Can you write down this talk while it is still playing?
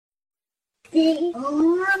The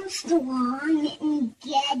Armstrong and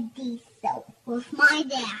Getty show with my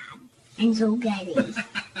dad and Joe Getty.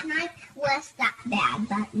 Can I press that bad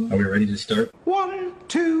button? Are we ready to start? 1,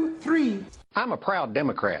 2, 3. I'm a proud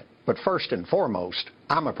Democrat, but first and foremost,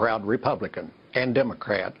 I'm a proud Republican and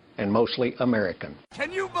Democrat and mostly American.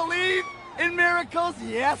 Can you believe in miracles?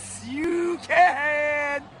 Yes, you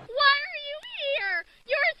can. Why are you here?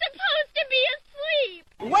 You're supposed to be asleep.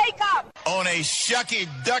 Wake up! On a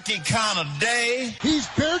shucky-ducky kind of day. He's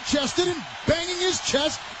bare-chested and banging his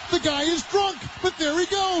chest. The guy is drunk, but there he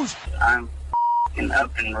goes. I'm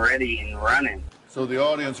up and ready and running. So the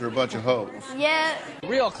audience are a bunch of hoes. Yeah.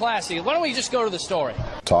 Real classy. Why don't we just go to the story?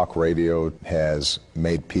 Talk radio has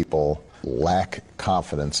made people lack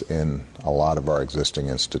confidence in a lot of our existing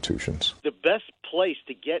institutions. The best place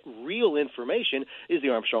to get real information is the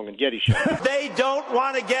Armstrong and Getty Show. They don't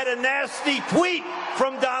want to get a nasty tweet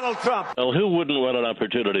from Donald Trump. Well, who wouldn't want an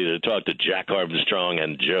opportunity to talk to Jack Armstrong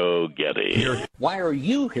and Joe Getty? Why are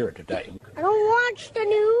you here today? I don't watch the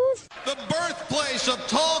news. The birthplace of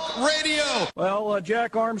talk radio. Well,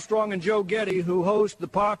 Jack Armstrong and Joe Getty, who host the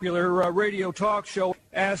popular radio talk show,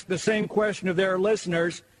 asked the same question of their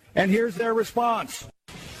listeners, and here's their response.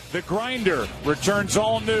 The Grinder returns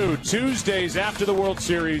all new Tuesdays after the World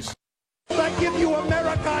Series. I give you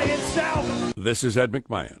America itself. This is Ed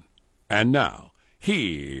McMahon. And now,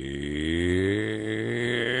 here's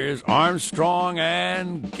Armstrong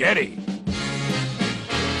and Getty.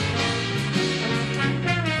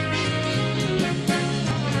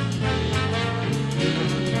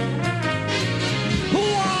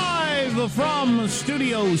 From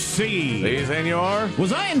Studio C. Si, senor.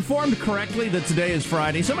 Was I informed correctly that today is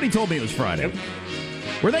Friday? Somebody told me it was Friday. Yep.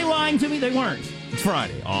 Were they lying to me? They weren't. It's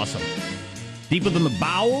Friday. Awesome. Deep within the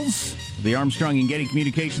bowels, the Armstrong and Getty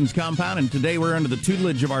Communications compound, and today we're under the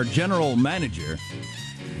tutelage of our general manager.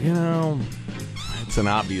 You know, it's an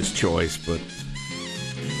obvious choice, but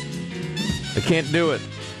I can't do it.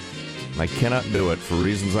 I cannot do it for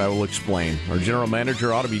reasons I will explain. Our general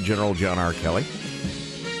manager ought to be General John R. Kelly.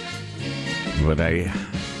 But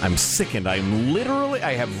I'm sickened. I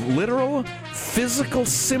have literal physical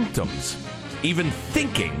symptoms even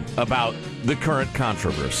thinking about the current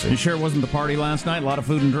controversy. You sure it wasn't the party last night? A lot of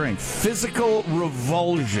food and drink. Physical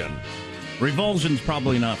revulsion. Revulsion's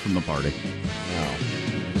probably not from the party.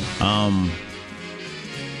 No.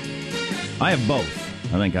 I have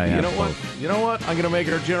both. I think I have both. You know what? I'm going to make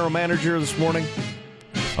our general manager this morning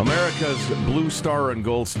America's Blue Star and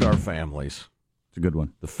Gold Star families. It's a good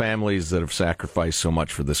one. The families that have sacrificed so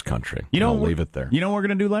much for this country. You know, I'll leave it there. You know what we're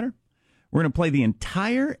going to do later? We're going to play the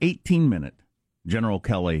entire 18-minute General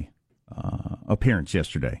Kelly appearance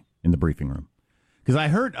yesterday in the briefing room. Because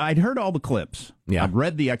I'd heard all the clips. Yeah. I've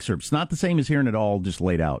read the excerpts. Not the same as hearing it all just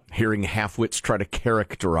laid out. Hearing half-wits try to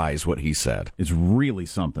characterize what he said. It's really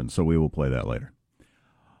something, so we will play that later.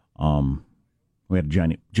 We had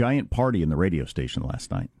a giant party in the radio station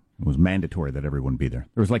last night. It was mandatory that everyone be there.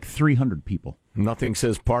 There was like 300 people. Nothing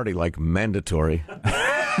says party like mandatory.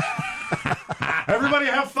 Everybody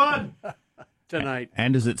have fun tonight.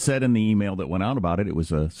 And as it said in the email that went out about it, it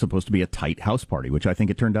was supposed to be a tight house party, which I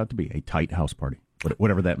think it turned out to be, a tight house party,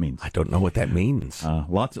 whatever that means. I don't know what that means.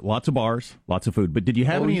 Lots of bars, lots of food. But did you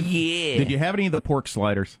have any? Yeah. Did you have any of the pork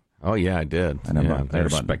sliders? Oh yeah, I did. They're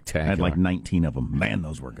spectacular. I had like 19 of them. Man,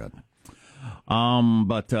 those were good.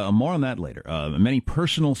 But more on that later. Many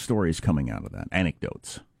personal stories coming out of that.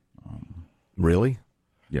 Anecdotes. Really?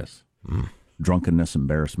 Yes. Drunkenness,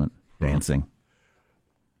 embarrassment, dancing,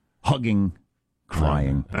 hugging,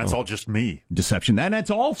 crying. That's all just me. Deception. And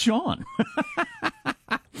that's all Sean.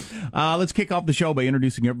 Let's kick off the show by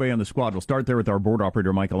introducing everybody on the squad. We'll start there with our board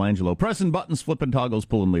operator, Michelangelo. Pressing buttons, flipping toggles,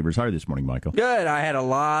 pulling levers. How are you this morning, Michael? Good. I had a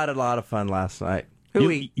lot of fun last night.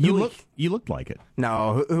 You looked like it.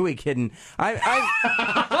 No, who are we kidding?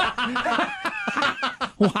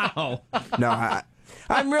 Wow. No,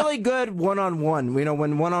 I'm really good one-on-one. You know,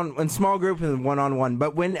 when small group and one-on-one.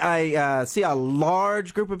 But when I see a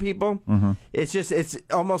large group of people, it's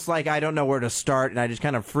almost like I don't know where to start, and I just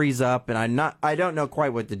kind of freeze up, and I don't know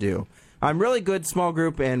quite what to do. I'm really good small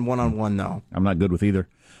group and one-on-one, though. I'm not good with either.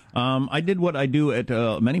 I did what I do at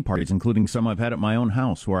many parties, including some I've had at my own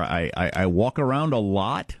house, where I walk around a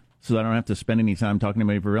lot so that I don't have to spend any time talking to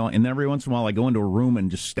anybody for real. And then every once in a while, I go into a room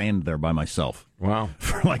and just stand there by myself. Wow.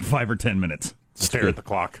 For like 5 or 10 minutes. Stare at the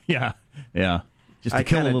clock. Yeah. Just to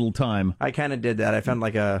kill a little time. I kind of did that. I found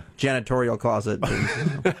like a janitorial closet.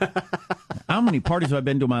 How many parties have I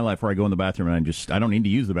been to in my life where I go in the bathroom and I don't need to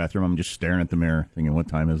use the bathroom. I'm just staring at the mirror thinking, what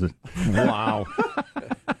time is it? Wow.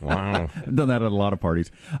 Wow. Done that at a lot of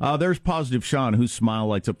parties. There's Positive Sean, whose smile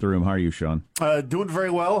lights up the room. How are you, Sean? Doing very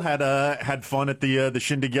well. Had fun at the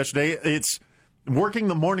shindig yesterday. It's working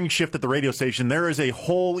the morning shift at the radio station. There is a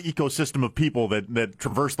whole ecosystem of people that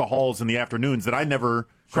traverse the halls in the afternoons that I never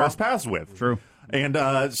cross paths with. True.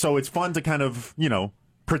 And so it's fun to kind of,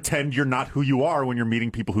 pretend you're not who you are when you're meeting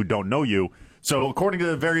people who don't know you. So according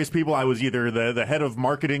to various people, I was either the head of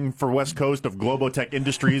marketing for West Coast of Globotech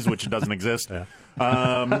Industries, which doesn't exist. Yeah.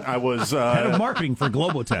 I was head of marketing for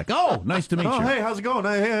Globotech. Oh, nice to meet you. Hey, how's it going?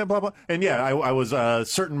 Hey, blah, blah. And yeah, I was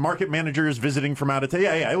certain market managers visiting from out of town.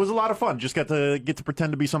 Yeah, it was a lot of fun. Just get to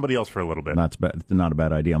pretend to be somebody else for a little bit. Not a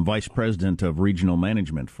bad idea. I'm vice president of regional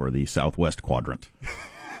management for the Southwest Quadrant.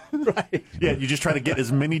 Right. Yeah, you just try to get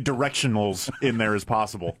as many directionals in there as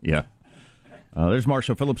possible. Yeah. There's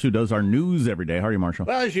Marshall Phillips, who does our news every day. How are you, Marshall?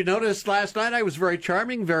 Well, as you noticed last night, I was very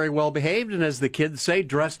charming, very well behaved, and as the kids say,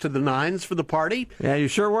 dressed to the nines for the party. Yeah, you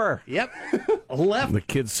sure were. Yep. Left. The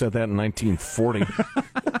kids said that in 1940.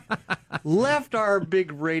 Left our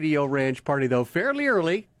big radio ranch party, though, fairly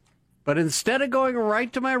early. But instead of going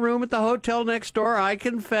right to my room at the hotel next door, I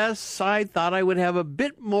confess I thought I would have a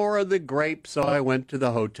bit more of the grape, so I went to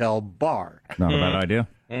the hotel bar. Not a bad idea.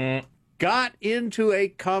 Got into a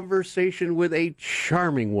conversation with a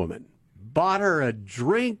charming woman. Bought her a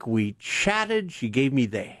drink. We chatted. She gave me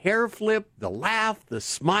the hair flip, the laugh, the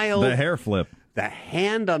smile. The hair flip. The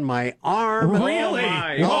hand on my arm. Really?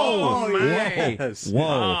 Oh, my. Yes. Whoa.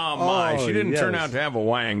 Oh, my. She didn't turn yes. out to have a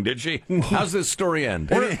wang, did she? How's this story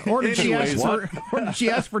end? Or did she ask for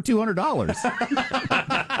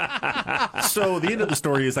 $200? So the end of the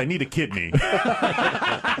story is I need a kidney.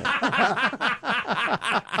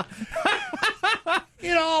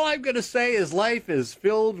 All I'm going to say is life is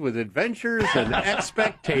filled with adventures and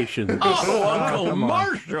expectations. Oh, Uncle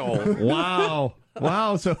Marshall. Wow.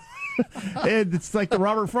 So it's like the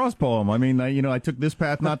Robert Frost poem. I mean, I took this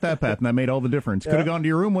path, not that path, and that made all the difference. Could have gone to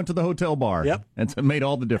your room, went to the hotel bar. Yep. And it made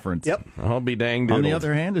all the difference. Yep. I'll be danged. On the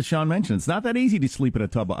other hand, as Sean mentioned, it's not that easy to sleep in a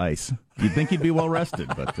tub of ice. You'd think you'd be well rested,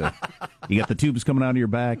 but you got the tubes coming out of your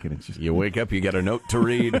back, and it's just... You wake up, you got a note to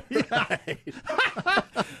read.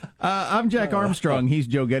 I'm Jack Armstrong. He's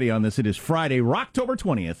Joe Getty on this. It is Friday, October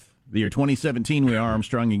 20th. The year 2017, we are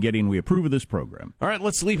Armstrong and Getty, and we approve of this program. All right,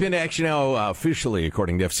 let's leap into action now officially,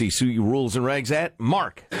 according to FCC rules and regs at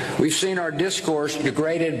Mark. We've seen our discourse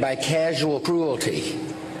degraded by casual cruelty.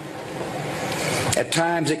 At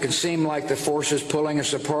times, it can seem like the forces pulling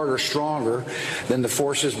us apart are stronger than the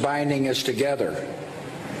forces binding us together.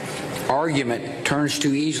 Argument turns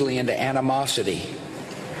too easily into animosity.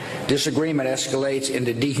 Disagreement escalates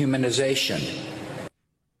into dehumanization.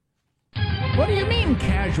 What do you mean,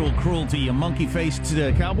 casual cruelty, you monkey-faced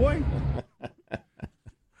cowboy?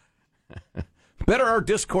 Better our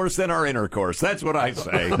discourse than our intercourse. That's what I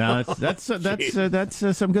say. No, that's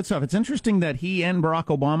some good stuff. It's interesting that he and Barack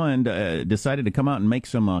Obama decided to come out and make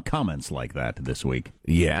some comments like that this week.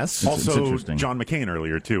 Yes. Also, John McCain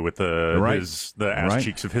earlier, too, with the Ass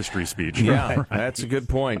Cheeks of History speech. Yeah, that's a good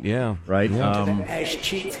point. Yeah. Right. Ass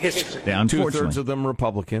Cheeks history. Yeah, Two-thirds of them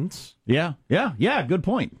Republicans. Yeah. Good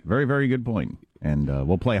point. Very, very good point. And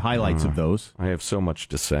we'll play highlights of those. I have so much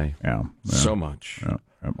to say. Yeah. So much. Yeah.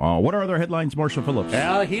 What are other headlines, Marshall Phillips?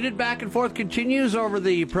 Heated back and forth continues over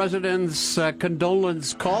the president's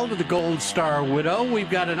condolence call to the Gold Star widow. We've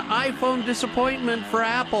got an iPhone disappointment for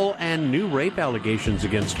Apple and new rape allegations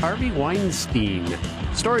against Harvey Weinstein.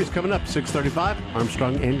 Stories coming up, 6:35,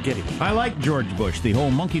 Armstrong and Getty. I like George Bush. The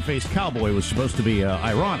whole monkey-faced cowboy was supposed to be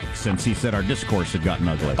ironic since he said our discourse had gotten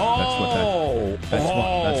ugly.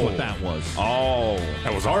 That's what that was. Oh,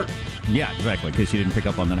 that was art. Yeah, exactly, in case you didn't pick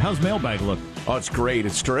up on that. How's Mailbag look? Oh, it's great.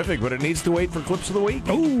 It's terrific, but it needs to wait for Clips of the Week.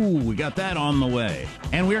 Oh, we got that on the way.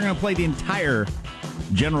 And we're going to play the entire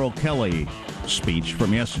General Kelly speech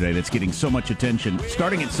from yesterday that's getting so much attention.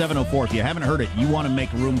 Starting at 7:04. If you haven't heard it, you want to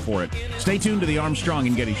make room for it. Stay tuned to the Armstrong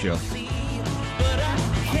and Getty Show.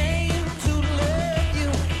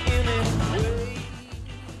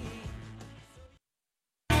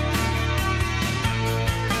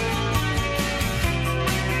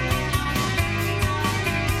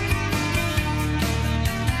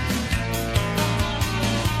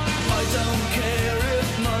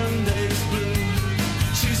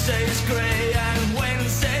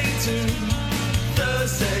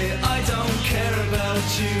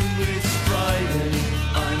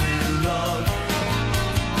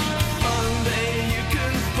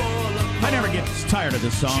 Tired of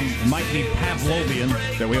this song. It might be Pavlovian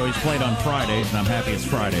that we always played on Fridays, and I'm happy it's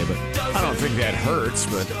Friday, but I don't think that hurts,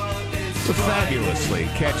 but it's a fabulously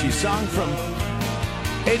catchy song from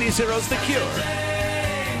 80s heroes The Cure.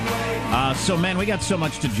 So, man, we got so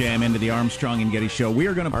much to jam into the Armstrong and Getty Show. We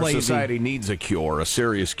are going to play. Our society needs a cure, a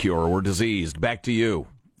serious cure. We're diseased. Back to you.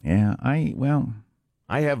 Yeah, I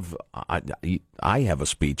have a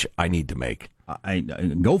speech I need to make. I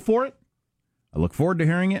go for it. I look forward to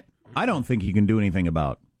hearing it. I don't think you can do anything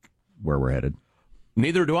about where we're headed.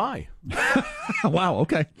 Neither do I. Wow,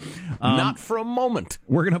 okay. Not for a moment.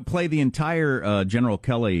 We're going to play the entire General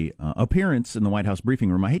Kelly appearance in the White House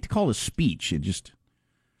briefing room. I hate to call it a speech. It just...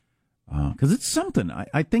 because it's something.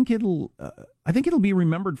 I think it'll be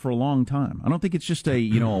remembered for a long time. I don't think it's just a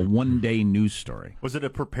one-day news story. Was it a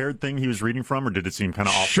prepared thing he was reading from, or did it seem kind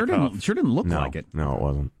of off Sure the cuff? didn't look like it. No, it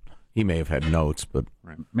wasn't. He may have had notes, but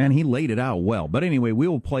man, he laid it out well. But anyway, we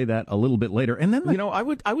will play that a little bit later. And then I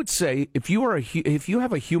would say if you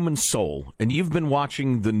have a human soul and you've been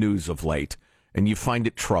watching the news of late and you find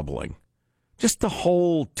it troubling, just the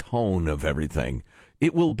whole tone of everything.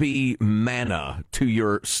 It will be manna to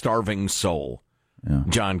your starving soul. Yeah.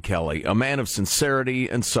 John Kelly, a man of sincerity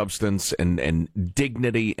and substance and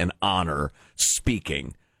dignity and honor,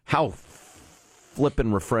 speaking. How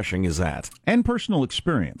flippin' refreshing is that? And personal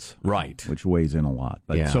experience. Right. Which weighs in a lot.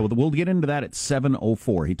 But, So we'll get into that at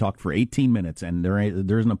 7:04. He talked for 18 minutes, and there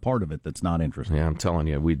isn't a part of it that's not interesting. Yeah, I'm telling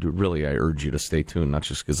you, I urge you to stay tuned, not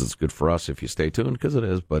just because it's good for us if you stay tuned, because it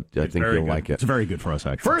is, but I think you'll like it. It's very good for us,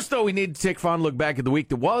 actually. First, though, we need to take a fond look back at the week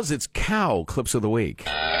that was. It's Cow Clips of the Week.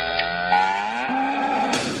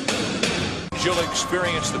 She'll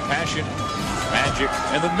experience the passion, magic,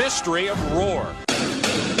 and the mystery of Roar.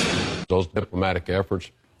 Those diplomatic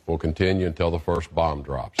efforts will continue until the first bomb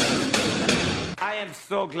drops. I am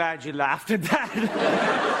so glad you laughed at that,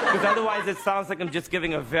 because otherwise it sounds like I'm just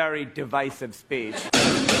giving a very divisive speech.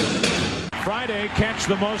 Friday, catch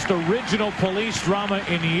the most original police drama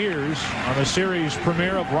in years on the series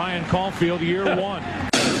premiere of Ryan Caulfield, Year One.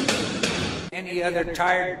 Any other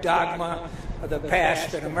tired dogma of the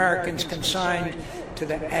past that Americans consigned to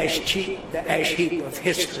the ash heap of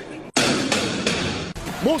history.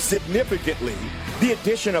 Most significantly, the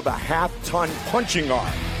addition of a half-ton punching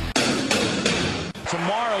arm.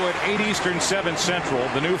 Tomorrow at 8 Eastern, 7 Central,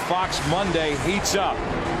 the new Fox Monday heats up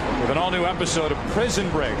with an all-new episode of Prison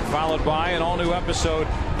Break, followed by an all-new episode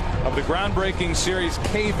of the groundbreaking series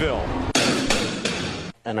K-Ville.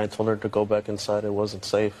 And I told her to go back inside. It wasn't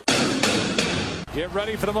safe. Get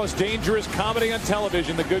ready for the most dangerous comedy on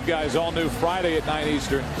television, The Good Guys, all new Friday at 9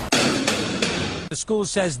 Eastern. The school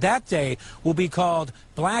says that day will be called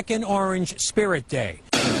Black and Orange Spirit Day.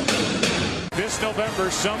 This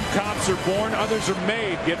November, some cops are born, others are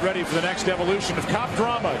made. Get ready for the next evolution of cop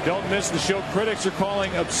drama. Don't miss the show critics are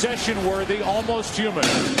calling obsession-worthy, almost human.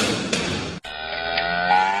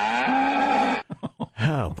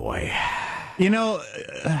 Oh, boy. You know,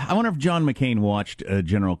 I wonder if John McCain watched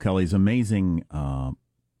General Kelly's amazing, I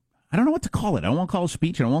don't know what to call it. I won't call it a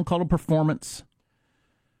speech, and I won't call it a performance.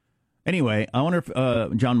 Anyway, I wonder if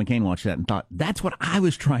John McCain watched that and thought, that's what I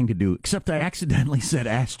was trying to do, except I accidentally said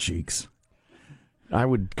ass cheeks. I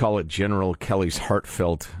would call it General Kelly's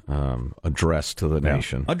heartfelt address to the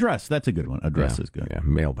nation. Address, that's a good one. Address is good. Yeah,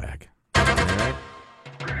 mailbag. All right.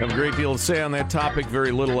 Have a great deal to say on that topic.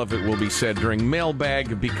 Very little of it will be said during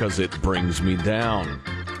mailbag because it brings me down.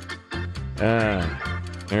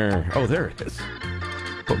 Oh, there it is.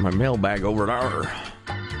 Put my mailbag over there.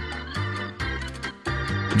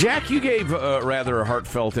 Jack, you gave rather a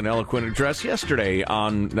heartfelt and eloquent address yesterday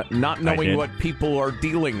on not knowing what people are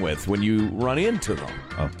dealing with when you run into them.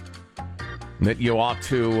 Oh. That you ought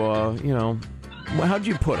to, how'd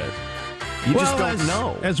you put it? You just don't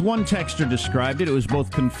know. As one texter described it, it was both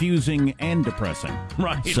confusing and depressing.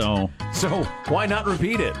 Right. So why not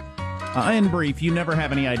repeat it? In brief, you never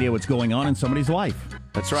have any idea what's going on in somebody's life.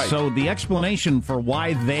 That's right. So the explanation for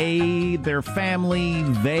why their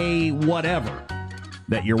family, whatever,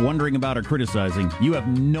 that you're wondering about or criticizing, you have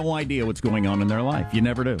no idea what's going on in their life. You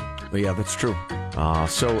never do. Yeah, that's true.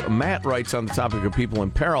 So Matt writes on the topic of people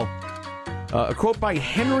in peril, a quote by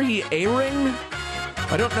Henry Eyring.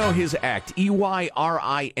 I don't know his act,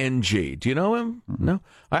 Eyring. Do you know him? Mm-hmm. No?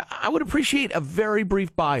 I would appreciate a very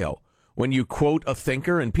brief bio when you quote a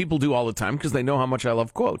thinker, and people do all the time because they know how much I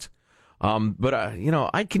love quotes. But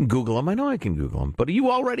I can Google them. I know I can Google them. But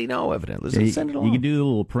you already know, evidently. Send it along. You can do a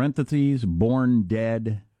little parentheses, born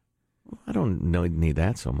dead. I don't need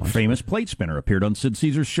that so much. Famous plate spinner appeared on Sid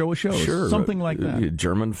Caesar's Show of Shows. Sure. Something like that.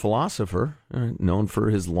 German philosopher, known for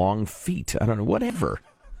his long feet. I don't know. Whatever.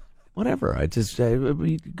 It would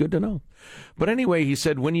be good to know. But anyway, he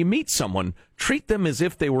said, when you meet someone, treat them as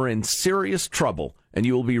if they were in serious trouble, and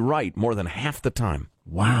you will be right more than half the time.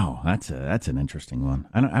 Wow, that's an interesting one.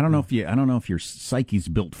 I don't know if your psyche's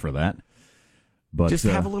built for that. But just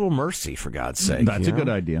have a little mercy, for God's sake. That's a good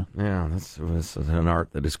idea. Yeah, that's an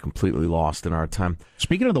art that is completely lost in our time.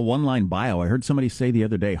 Speaking of the one-line bio, I heard somebody say the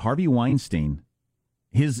other day, Harvey Weinstein,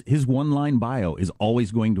 his one-line bio is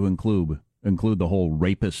always going to include the whole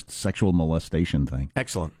rapist sexual molestation thing.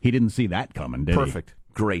 Excellent. He didn't see that coming, did he? Perfect.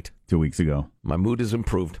 Great. 2 weeks ago. My mood has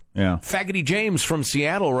improved. Yeah. Faggoty James from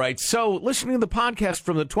Seattle writes, so, listening to the podcast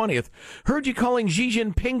from the 20th, heard you calling Xi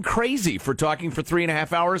Jinping crazy for talking for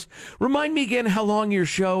 3.5 hours. Remind me again how long your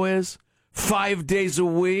show is? 5 days a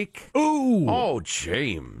week? Ooh. Oh,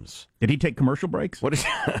 James. Did he take commercial breaks? What is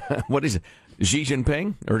it? Xi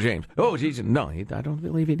Jinping or James? Oh, Xi Jinping. No, I don't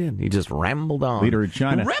believe he did. He just rambled on. Leader of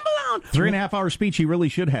China. Ramble on. 3.5 hour speech. He really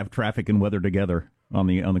should have traffic and weather together on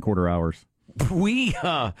the quarter hours. We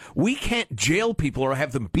can't jail people or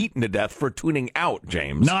have them beaten to death for tuning out,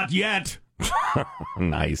 James. Not yet.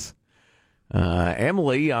 Nice.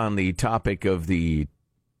 Emily, on the topic of the,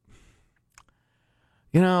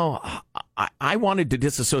 I wanted to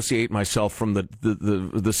disassociate myself from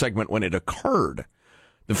the segment when it occurred.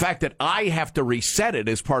 The fact that I have to reset it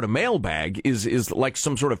as part of Mailbag is like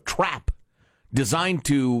some sort of trap designed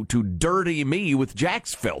to dirty me with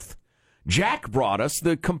Jack's filth. Jack brought us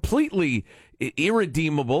the completely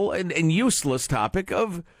irredeemable and useless topic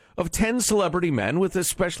of 10 celebrity men with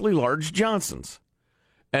especially large Johnsons.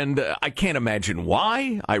 And I can't imagine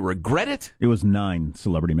why. I regret it. It was 9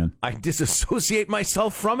 celebrity men. I disassociate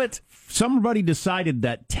myself from it. Somebody decided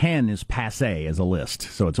that 10 is passé as a list,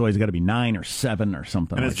 so it's always got to be 9 or 7 or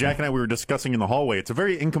something. And like as Jack and I we were discussing in the hallway, it's a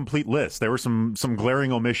very incomplete list. There were some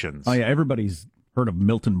glaring omissions. Oh yeah, everybody's heard of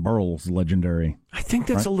Milton Berle's legendary. I think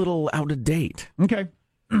that's a little out of date. Okay.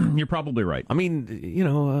 You're probably right. I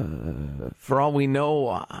mean, for all we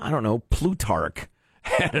know, I don't know, Plutarch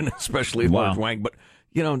had an especially large wank, but,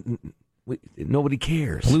 nobody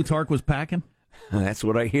cares. Plutarch was packing? That's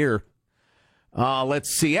what I hear. Let's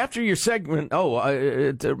see. After your segment,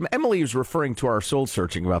 Emily was referring to our soul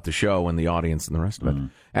searching about the show and the audience and the rest of it.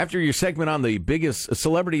 After your segment on the biggest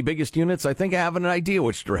celebrity, biggest units, I think I have an idea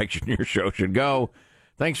which direction your show should go.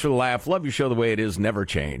 Thanks for the laugh. Love your show the way it is. Never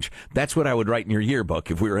change. That's what I would write in your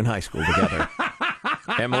yearbook if we were in high school together.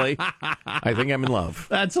 Emily, I think I'm in love.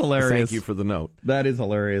 That's hilarious. Thank you for the note. That is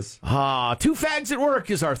hilarious. 2 fags at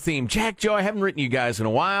work is our theme. Jack, Joe, I haven't written you guys in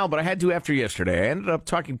a while, but I had to after yesterday. I ended up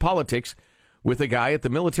talking politics with a guy at the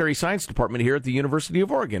Military Science Department here at the University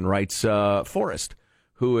of Oregon, writes Forrest,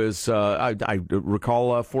 who is, I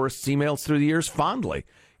recall Forrest's emails through the years fondly.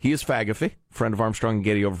 He is Fagafy, friend of Armstrong and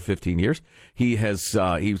Getty over 15 years. He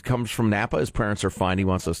comes from Napa. His parents are fine, he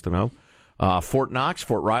wants us to know. Fort Knox,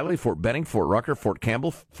 Fort Riley, Fort Benning, Fort Rucker, Fort Campbell,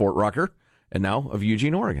 Fort Rucker, and now of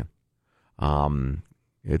Eugene, Oregon.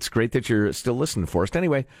 It's great that you're still listening, Forrest.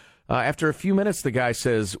 Anyway, after a few minutes, the guy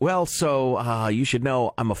says, well, so you should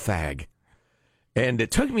know I'm a fag. And it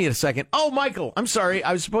took me a second. Oh, Michael, I'm sorry.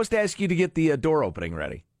 I was supposed to ask you to get the door opening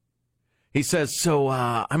ready. He says, so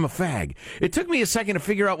I'm a fag. It took me a second to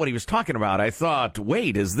figure out what he was talking about. I thought,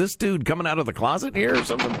 wait, is this dude coming out of the closet here or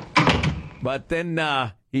something? But then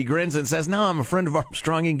he grins and says, no, I'm a friend of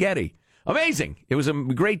Armstrong and Getty. Amazing. It was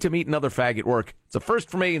great to meet another fag at work. It's a first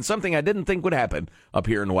for me and something I didn't think would happen up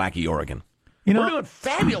here in wacky Oregon. We're doing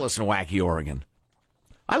fabulous in wacky Oregon.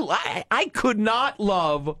 I could not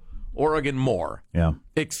love Oregon more. Yeah.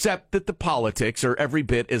 Except that the politics are every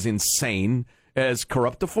bit as insane as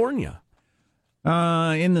Corruptifornia.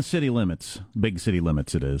 In the city limits, big city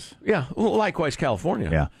limits it is. Yeah, likewise California.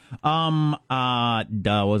 Yeah. What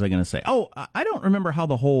was I going to say? Oh, I don't remember how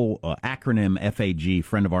the whole acronym FAG,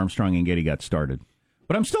 Friend of Armstrong and Getty, got started,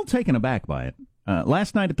 but I'm still taken aback by it.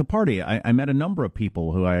 Last night at the party, I met a number of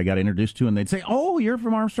people who I got introduced to, and they'd say, "Oh, you're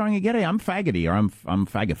from Armstrong and Getty. I'm Faggoty, or I'm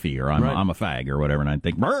Fagafy, or I'm a fag, or whatever." And I'd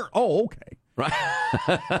think, "Oh, okay." Right.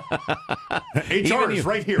 HR is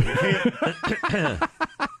right here.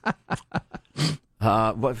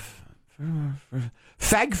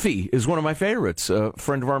 Fagfy is one of my favorites. A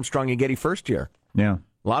friend of Armstrong and Getty first year. Yeah.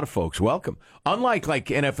 A lot of folks welcome. Unlike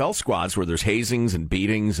NFL squads where there's hazings and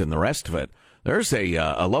beatings and the rest of it, there's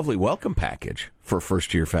a lovely welcome package for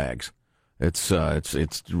first year fags. It's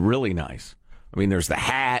really nice. I mean, there's the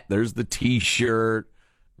hat, there's the T-shirt,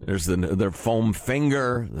 there's the foam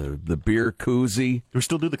finger, the beer koozie. Do we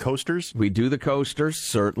still do the coasters? We do the coasters,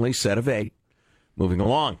 certainly, set of 8. Moving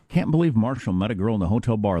along. Can't believe Marshall met a girl in the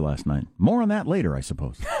hotel bar last night. More on that later, I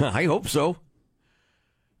suppose. I hope so.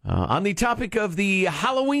 On the topic of the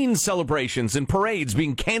Halloween celebrations and parades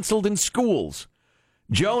being canceled in schools,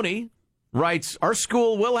 Joni writes, our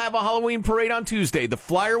school will have a Halloween parade on Tuesday. The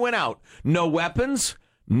flyer went out. No weapons,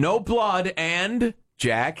 no blood, and,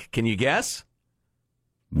 Jack, can you guess?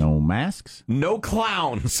 No masks? No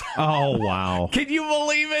clowns. Oh, wow. Can you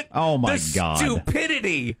believe it? Oh, my God. The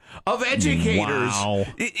stupidity of educators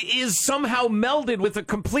is somehow melded with a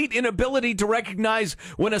complete inability to recognize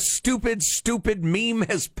when a stupid meme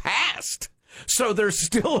has passed. So they're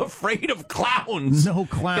still afraid of clowns. No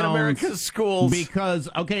clowns in America's schools. Because,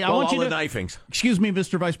 okay, I want you all to... the knifings. Excuse me,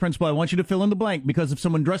 Mr. Vice Principal, I want you to fill in the blank, because if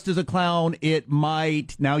someone dressed as a clown, it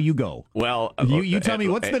might... Now you go. Well... You tell me,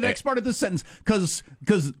 what's the next part of the sentence? Because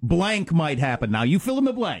blank might happen. Now you fill in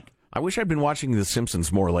the blank. I wish I'd been watching The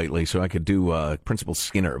Simpsons more lately so I could do Principal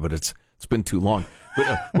Skinner, but it's been too long.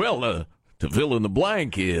 But, to fill in the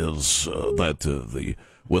blank is that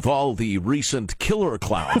with all the recent killer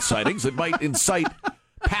clown sightings, it might incite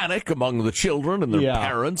panic among the children and their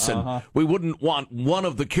parents, and we wouldn't want one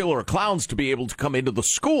of the killer clowns to be able to come into the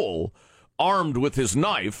school armed with his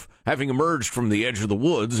knife, having emerged from the edge of the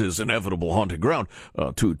woods, his inevitable haunted ground,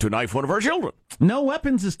 to knife one of our children. No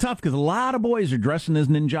weapons is tough because a lot of boys are dressing as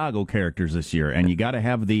Ninjago characters this year, and you got to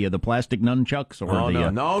have the plastic nunchucks or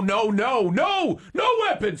no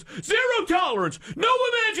weapons, zero tolerance, no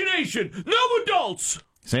imagination, no adults.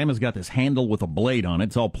 Sam has got this handle with a blade on it.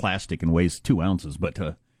 It's all plastic and weighs 2 ounces, but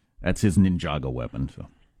that's his Ninjago weapon. So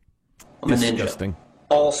I'm a ninja.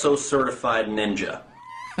 Also certified ninja.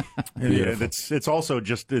 Yeah, it's also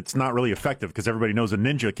just it's not really effective because everybody knows a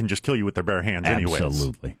ninja can just kill you with their bare hands anyways.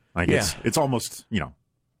 Absolutely. Like it's almost, you're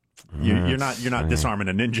not disarming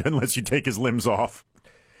a ninja unless you take his limbs off.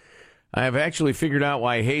 I have actually figured out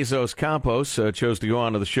why Jesus Campos chose to go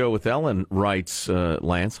on to the show with Ellen, writes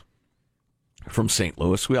Lance from St.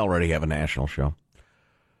 Louis. We already have a national show.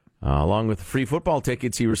 Along with the free football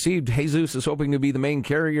tickets he received, Jesus is hoping to be the main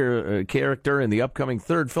character in the upcoming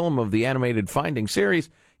third film of the animated Finding series.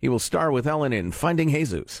 He will star with Ellen in Finding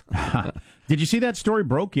Jesus. Did you see that story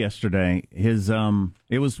broke yesterday?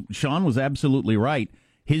 Sean was absolutely right.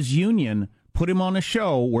 His union put him on a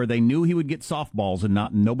show where they knew he would get softballs and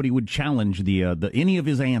nobody would challenge any of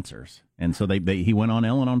his answers. And so he went on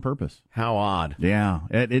Ellen on purpose. How odd. Yeah,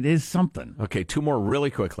 it is something. Okay, 2 more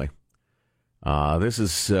really quickly. This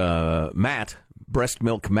is Matt, Breast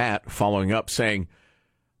Milk Matt, following up saying,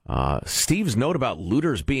 Steve's note about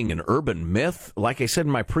looters being an urban myth. Like I said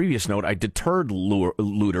in my previous note, I deterred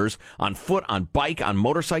looters on foot, on bike, on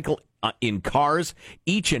motorcycle, in cars,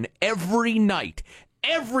 each and every night.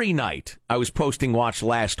 Every night I was posting watch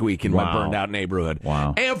last week in my burned out neighborhood.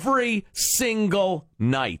 Wow. Every single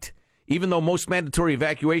night. Even though most mandatory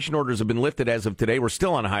evacuation orders have been lifted as of today, we're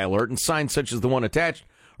still on high alert, and signs such as the one attached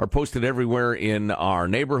are posted everywhere in our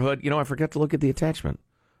neighborhood. I forgot to look at the attachment.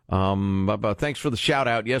 But thanks for the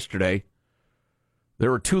shout-out yesterday. There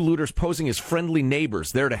were 2 looters posing as friendly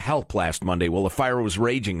neighbors there to help last Monday while the fire was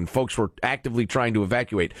raging and folks were actively trying to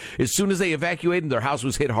evacuate. As soon as they evacuated, their house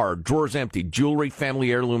was hit hard. Drawers empty. Jewelry,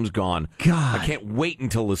 family heirlooms gone. God. I can't wait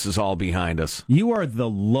until this is all behind us. You are the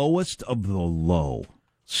lowest of the low.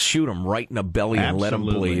 Shoot them right in the belly and let them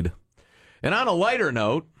bleed. And on a lighter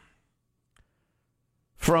note,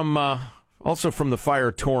 also from the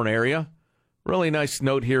fire-torn area, really nice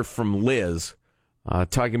note here from Liz.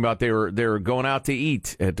 Talking about they were going out to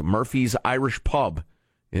eat at Murphy's Irish Pub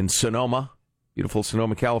in Sonoma, beautiful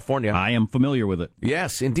Sonoma, California. I am familiar with it.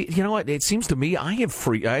 Yes, indeed. You know what? It seems to me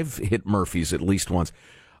I've hit Murphy's at least once.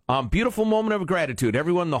 Beautiful moment of gratitude.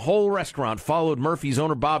 Everyone in the whole restaurant followed Murphy's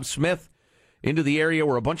owner Bob Smith into the area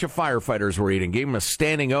where a bunch of firefighters were eating. Gave him a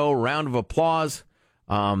standing O, round of applause,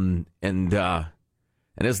 and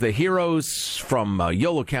as the heroes from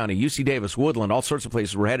Yolo County, UC Davis, Woodland, all sorts of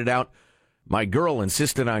places were headed out, my girl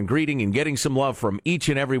insisted on greeting and getting some love from each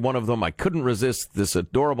and every one of them. I couldn't resist this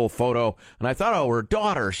adorable photo. And I thought, her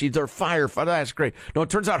daughter, she's our firefighter. That's great. No, it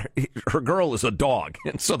turns out her girl is a dog.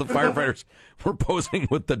 And so the firefighters were posing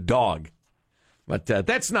with the dog. But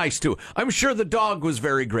that's nice, too. I'm sure the dog was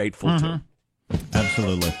very grateful, too.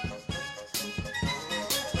 Absolutely.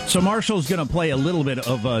 So Marshall's going to play a little bit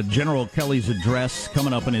of General Kelly's address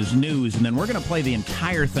coming up in his news, and then we're going to play the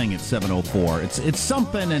entire thing at 7:04. It's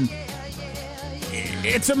something, and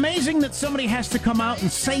it's amazing that somebody has to come out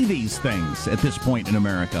and say these things at this point in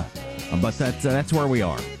America. But that's where we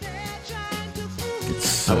are.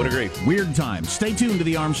 I would agree. Weird times. Stay tuned to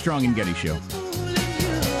the Armstrong and Getty Show.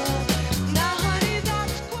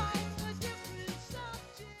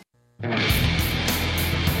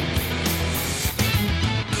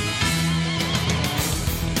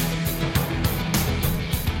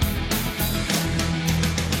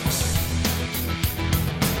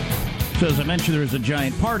 So as I mentioned, there was a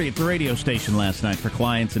giant party at the radio station last night for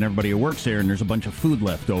clients and everybody who works there, and there's a bunch of food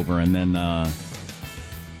left over. And then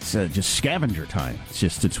It's just scavenger time.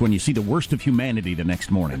 It's when you see the worst of humanity the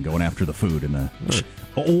next morning going after the food and the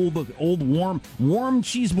old warm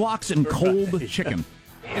cheese blocks and cold chicken.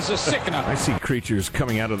 It's a sickener. I see creatures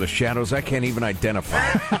coming out of the shadows I can't even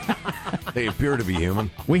identify. They appear to be human.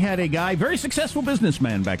 We had a guy, very successful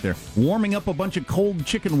businessman back there, warming up a bunch of cold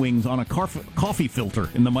chicken wings on a coffee filter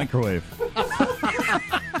in the microwave.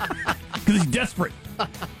 Because he's desperate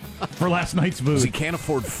for last night's food. Because he can't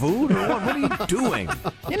afford food? Or what are you doing?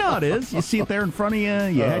 You know how it is. You see it there in front of you.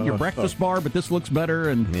 You had your breakfast bar, but this looks better.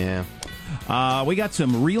 And yeah. We got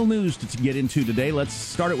some real news to get into today. Let's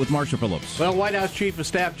start it with Marsha Phillips. Well, White House Chief of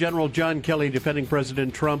Staff General John Kelly defending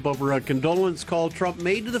President Trump over a condolence call Trump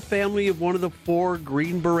made to the family of one of the 4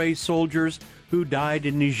 Green Beret soldiers who died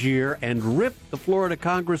in Niger, and ripped the Florida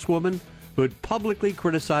Congresswoman who had publicly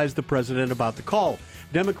criticized the president about the call.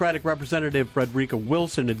 Democratic Representative Frederica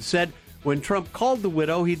Wilson had said when Trump called the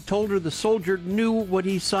widow, he'd told her the soldier knew what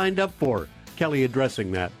he signed up for. Kelly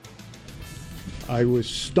addressing that. I was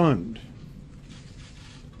stunned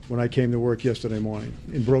when I came to work yesterday morning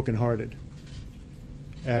and brokenhearted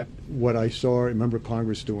at what I saw a member of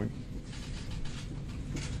Congress doing.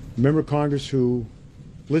 A member of Congress who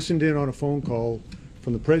listened in on a phone call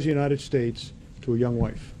from the President of the United States to a young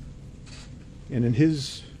wife, and in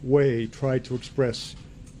his way tried to express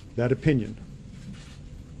that opinion.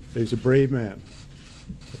 He's a brave man,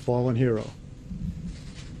 a fallen hero.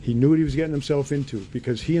 He knew what he was getting himself into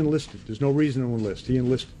because he enlisted. There's no reason to enlist. He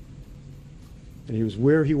enlisted. And he was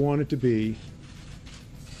where he wanted to be,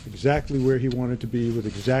 exactly where he wanted to be, with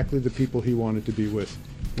exactly the people he wanted to be with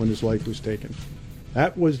when his life was taken.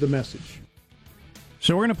 That was the message.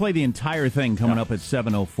 So we're going to play the entire thing coming up at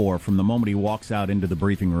 7:04 from the moment he walks out into the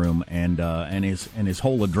briefing room and his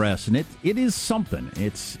whole address, and it is something.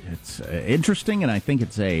 It's interesting, and I think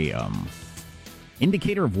it's a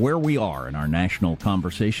indicator of where we are in our national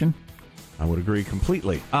conversation. I would agree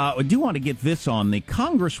completely. I do want to get this on. The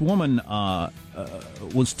Congresswoman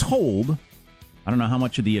was told, I don't know how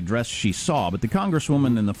much of the address she saw, but the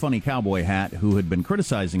Congresswoman in the funny cowboy hat who had been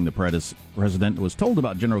criticizing the president was told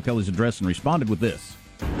about General Kelly's address and responded with this.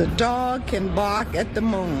 The dog can bark at the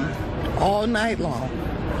moon all night long,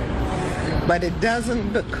 but it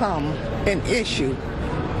doesn't become an issue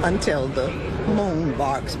until the moon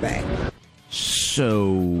barks back.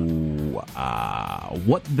 So,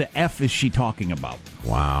 what the F is she talking about?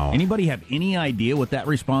 Wow. Anybody have any idea what that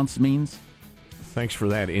response means? Thanks for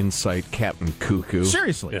that insight, Captain Cuckoo.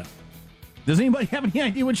 Seriously. Yeah. Does anybody have any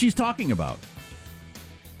idea what she's talking about?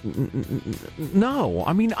 No.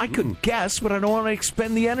 I mean, I could guess, but I don't want to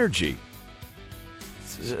expend the energy.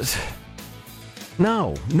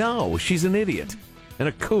 No. She's an idiot and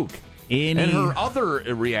a kook. And her other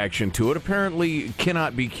reaction to it apparently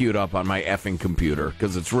cannot be queued up on my effing computer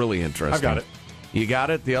because it's really interesting. I've got it. You got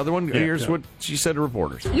it? The other one? Yeah, Here's what she said to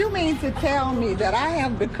reporters. You mean to tell me that I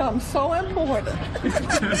have become so important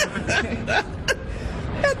that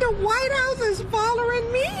the White House is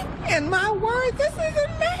following me and my words? This is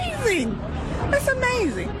amazing. It's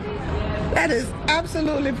amazing. That is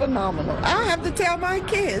absolutely phenomenal. I have to tell my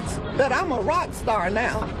kids that I'm a rock star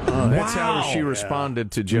now. That's how she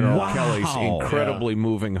responded to General Kelly's incredibly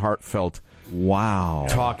moving, heartfelt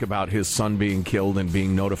talk about his son being killed and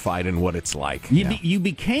being notified and what it's like. You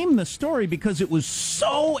became the story because it was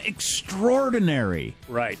so extraordinary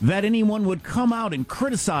that anyone would come out and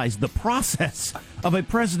criticize the process of a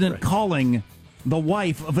president calling the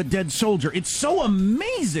wife of a dead soldier. It's so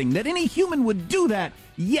amazing that any human would do that.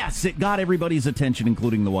 Yes, it got everybody's attention,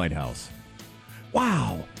 including the White House.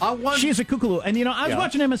 Wow. She is a kookaloo. And, I was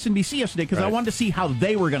watching MSNBC yesterday because I wanted to see how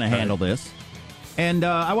they were going to handle this. And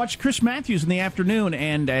I watched Chris Matthews in the afternoon,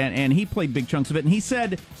 and he played big chunks of it. And he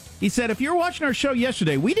said, if you were watching our show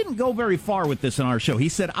yesterday, we didn't go very far with this in our show. He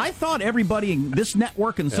said, I thought everybody in this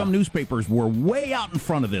network and some newspapers were way out in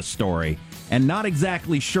front of this story and not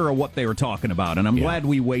exactly sure of what they were talking about. And I'm glad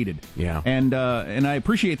we waited. Yeah. And I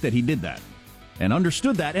appreciate that he did that and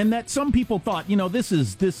understood that. And that some people thought, this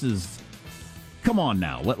is. Come on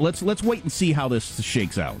now. Let's wait and see how this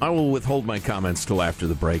shakes out. I will withhold my comments till after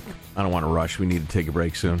the break. I don't want to rush. We need to take a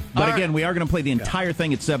break soon. But again, we are going to play the entire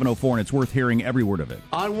thing at 7:04, and it's worth hearing every word of it.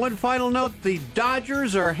 On one final note, the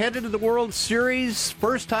Dodgers are headed to the World Series,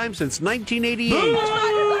 first time since 1988.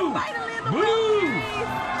 Finally in the World Series.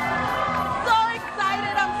 So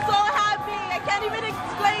excited. I'm so happy. I can't even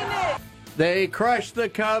explain it. They crushed the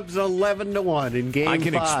Cubs 11-1 in Game 5. I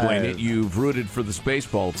can explain it. You've rooted for the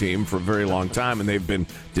Spaceball team for a very long time, and they've been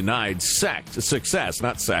denied success,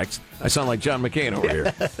 not sex. I sound like John McCain over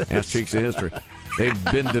here. Ass cheeks of history. They've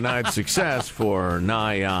been denied success for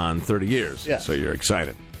nigh on 30 years, so you're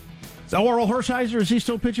excited. So Oral Hershiser, is he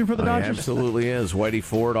still pitching for the Dodgers? He absolutely is. Whitey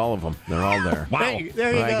Ford, all of them. They're all there. Wow. There you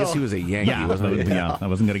go. I guess he was a Yankee, wasn't he? Yeah, I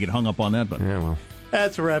wasn't going to get hung up on that, but yeah, well.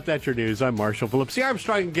 That's a wrap. That's your news. I'm Marshall Phillips, the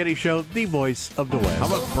Armstrong and Getty Show, the voice of the West. How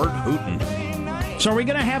about Bert Hooten? So are we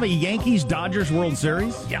going to have a Yankees-Dodgers World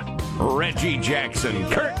Series? Yeah. Reggie Jackson,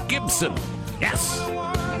 Kirk Gibson. Yes.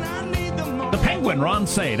 The Penguin, Ron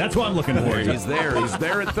Say. That's what I'm looking for. He's there. He's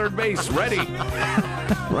there at third base. Ready.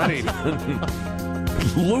 Ready.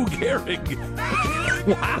 Lou Gehrig.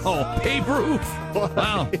 Wow. Babe Ruth.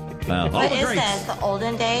 Wow. What is this? The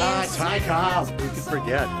olden days? Ty Cobb. Who can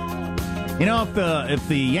forget? You know, if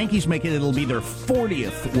the Yankees make it, it'll be their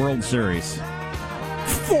 40th World Series.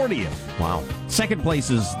 40th. Wow. Second place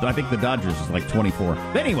is, I think, the Dodgers is like 24.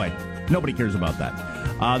 Anyway, nobody cares about that.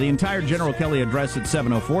 The entire General Kelly address at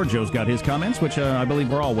 7:04. Joe's got his comments, which I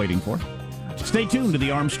believe we're all waiting for. Stay tuned to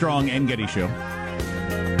the Armstrong and Getty Show.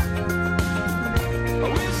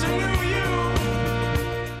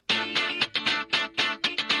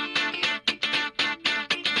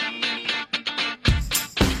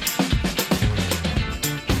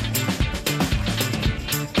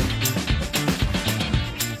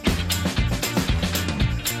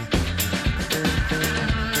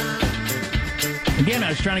 Again, I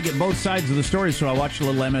was trying to get both sides of the story, so I watched a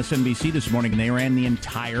little MSNBC this morning, and they ran the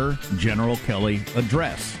entire General Kelly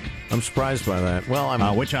address. I'm surprised by that.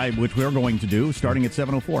 Well, which we're going to do starting at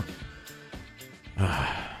 7:04.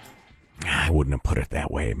 I wouldn't have put it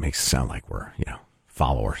that way. It makes it sound like we're,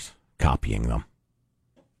 followers copying them.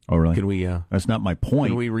 Oh, really? Can we? That's not my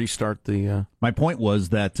point. Can we restart the? My point was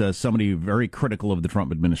that somebody very critical of the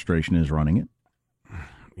Trump administration is running it.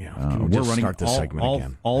 We're running start this segment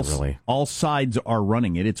again. All sides are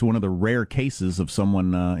running it. It's one of the rare cases of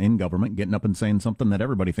someone in government getting up and saying something that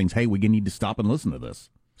everybody thinks, hey, we need to stop and listen to this.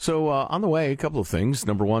 So on the way, a couple of things.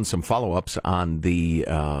 Number one, some follow-ups on the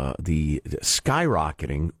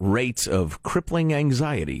skyrocketing rates of crippling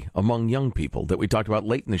anxiety among young people that we talked about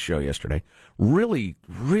late in the show yesterday. Really,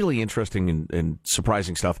 really interesting and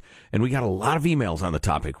surprising stuff. And we got a lot of emails on the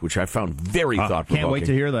topic, which I found very thought-provoking. Can't wait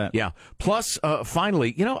to hear that. Yeah. Plus,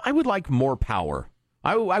 finally, I would like more power.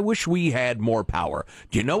 I wish we had more power.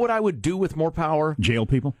 Do you know what I would do with more power? Jail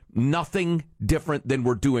people? Nothing different than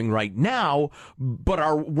we're doing right now, but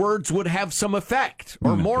our words would have some effect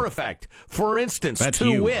or more effect. For instance, that's to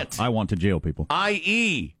you. wit, I want to jail people.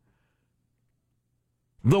 i.e.,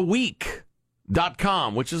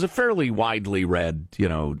 TheWeek.com, which is a fairly widely read,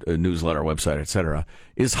 newsletter, website, etc.,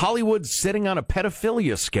 is Hollywood sitting on a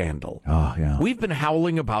pedophilia scandal. Oh, yeah. We've been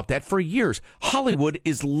howling about that for years. Hollywood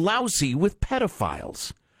is lousy with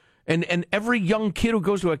pedophiles. And every young kid who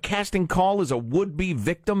goes to a casting call is a would-be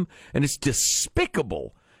victim, and it's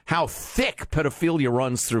despicable how thick pedophilia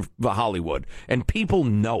runs through Hollywood, and people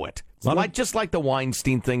know it. Just like the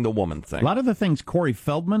Weinstein thing, the woman thing. A lot of the things Corey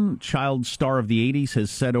Feldman, child star of the 80s, has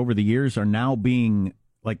said over the years are now being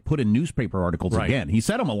put in newspaper articles again. He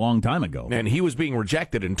said them a long time ago. And he was being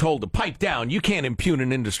rejected and told to pipe down. You can't impugn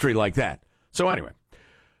an industry like that. So anyway,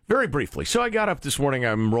 very briefly. So I got up this morning.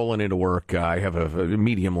 I'm rolling into work. I have a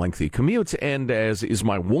medium lengthy commute. And as is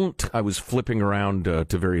my wont, I was flipping around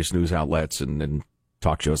to various news outlets and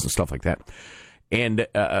talk shows and stuff like that. And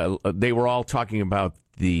they were all talking about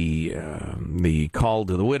the call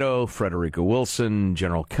to the widow, Frederica Wilson,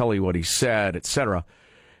 General Kelly, what he said, etc.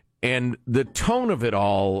 And the tone of it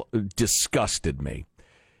all disgusted me.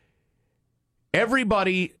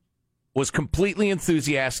 Everybody was completely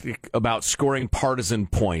enthusiastic about scoring partisan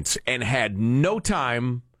points and had no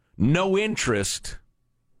time, no interest,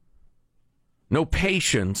 no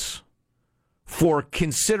patience for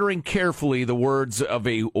considering carefully the words of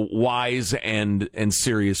a wise and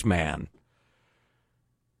serious man,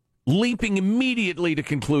 leaping immediately to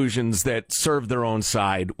conclusions that serve their own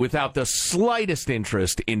side without the slightest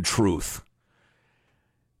interest in truth.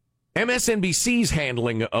 MSNBC's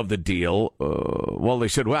handling of the deal, they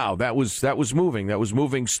said, wow, that was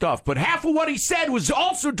moving stuff. But half of what he said was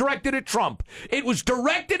also directed at Trump. It was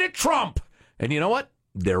directed at Trump. And you know what?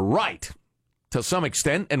 They're right to some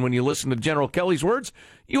extent. And when you listen to General Kelly's words,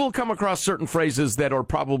 you will come across certain phrases that are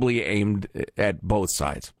probably aimed at both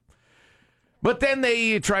sides. But then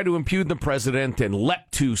they try to impugn the president and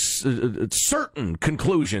leapt to certain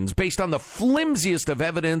conclusions based on the flimsiest of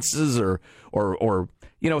evidences or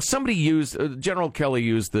somebody used, General Kelly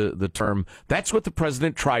used the term, that's what the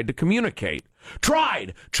president tried to communicate.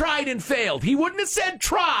 Tried and failed. He wouldn't have said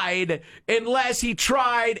tried unless he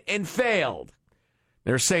tried and failed.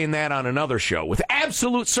 They're saying that on another show with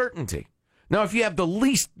absolute certainty. Now, if you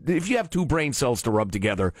have two brain cells to rub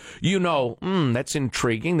together, that's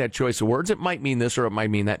intriguing, that choice of words. It might mean this or it might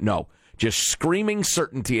mean that. No. just screaming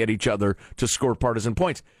certainty at each other to score partisan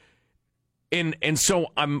points. And so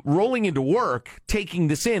I'm rolling into work, taking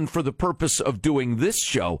this in for the purpose of doing this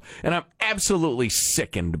show, and I'm absolutely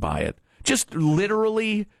sickened by it. Just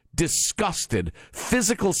literally disgusted,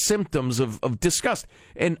 physical symptoms of disgust.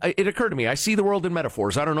 And it occurred to me, I see the world in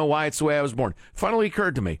metaphors. I don't know why it's the way I was born. Finally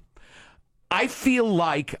occurred to me, I feel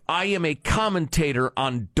like I am a commentator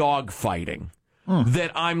on dogfighting.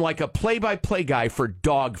 That I'm like a play-by-play guy for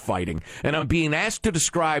dog fighting, and I'm being asked to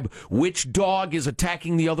describe which dog is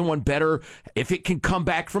attacking the other one better, if it can come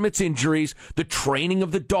back from its injuries, the training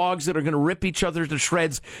of the dogs that are going to rip each other to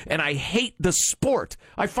shreds, and I hate the sport.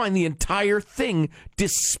 I find the entire thing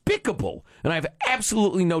despicable, and I have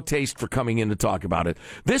absolutely no taste for coming in to talk about it.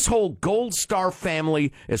 This whole Gold Star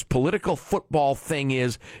family, as political football thing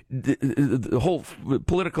is, the whole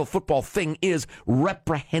political football thing is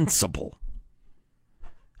reprehensible.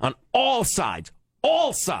 On all sides.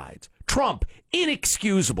 Trump,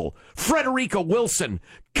 inexcusable. Frederica Wilson,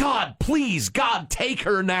 God, please, God, take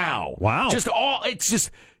her now. Wow. It's just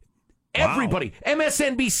everybody. Wow.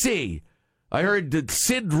 MSNBC. I heard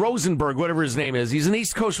Sid Rosenberg, whatever his name is. He's an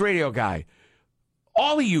East Coast radio guy.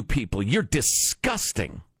 All of you people, you're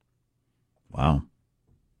disgusting. Wow.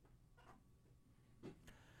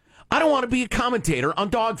 I don't want to be a commentator on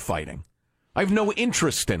dogfighting. I have no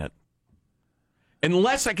interest in it.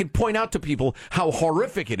 Unless I can point out to people how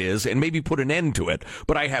horrific it is and maybe put an end to it.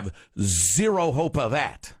 But I have zero hope of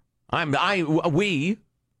that. We,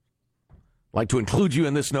 like to include you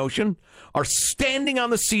in this notion, are standing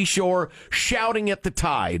on the seashore shouting at the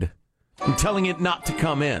tide and telling it not to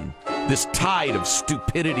come in. This tide of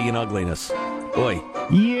stupidity and ugliness. Boy.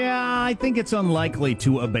 Yeah, I think it's unlikely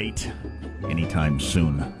to abate anytime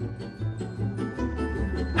soon.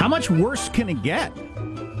 How much worse can it get?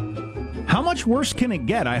 How much worse can it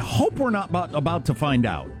get? I hope we're not about to find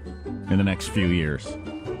out in the next few years.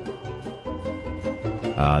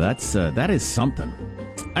 That is something.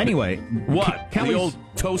 Anyway, what? The old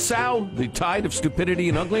Tosau? The tide of stupidity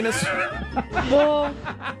and ugliness?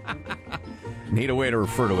 Need a way to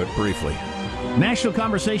refer to it briefly. National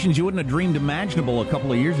conversations you wouldn't have dreamed imaginable a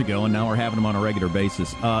couple of years ago, and now we're having them on a regular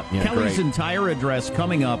basis. Kelly's entire address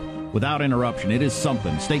coming up without interruption. It is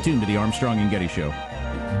something. Stay tuned to the Armstrong and Getty Show.